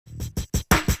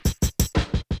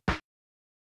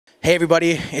Hey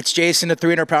everybody, it's Jason, the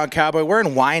 300-pound cowboy. We're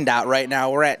in Wyandotte right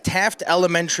now. We're at Taft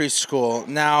Elementary School.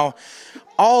 Now,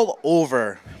 all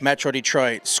over Metro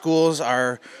Detroit, schools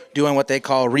are doing what they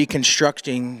call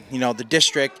reconstructing, the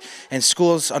district, and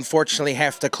schools unfortunately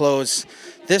have to close.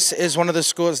 This is one of the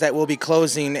schools that will be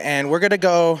closing, and we're going to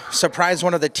go surprise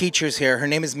one of the teachers here. Her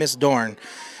name is Miss Dorn.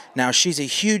 Now, she's a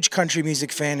huge country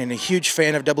music fan and a huge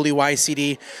fan of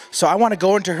WYCD, so I want to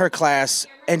go into her class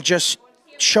and just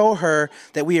show her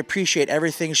that we appreciate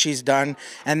everything she's done,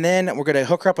 and then we're going to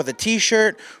hook her up with a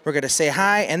t-shirt, we're going to say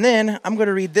hi, and then I'm going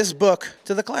to read this book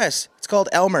to the class. It's called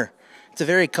Elmer. It's a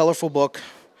very colorful book,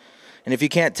 and if you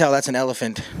can't tell, that's an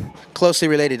elephant. Closely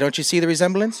related. Don't you see the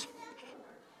resemblance?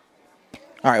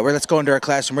 All right, well, let's go into our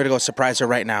class, and we're going to go surprise her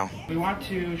right now. We want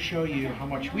to show you how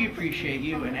much we appreciate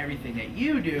you and everything that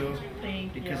you do.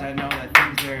 Thank you. Because I know that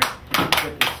things are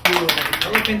with the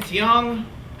school. Elephants young,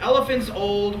 elephants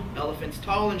old, elephants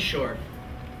tall and short.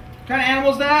 What kind of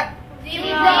animal is that?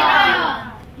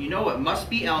 Zebra. You know it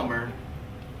must be Elmer.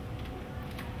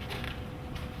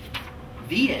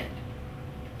 The end.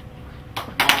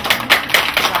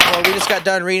 Well, we just got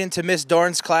done reading to Miss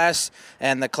Dorn's class,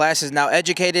 and the class is now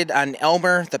educated on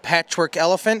Elmer the Patchwork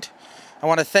Elephant. I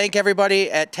want to thank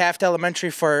everybody at Taft Elementary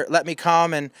for letting me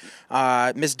come, and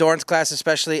Miss Dorn's class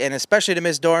especially, and especially to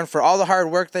Miss Dorn for all the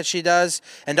hard work that she does,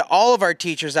 and to all of our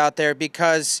teachers out there,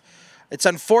 because it's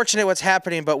unfortunate what's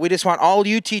happening, but we just want all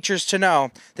you teachers to know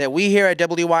that we here at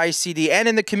WYCD and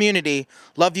in the community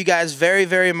love you guys very,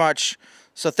 very much.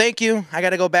 So thank you. I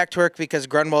got to go back to work because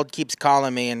Grunwald keeps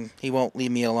calling me, and he won't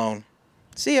leave me alone.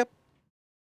 See ya.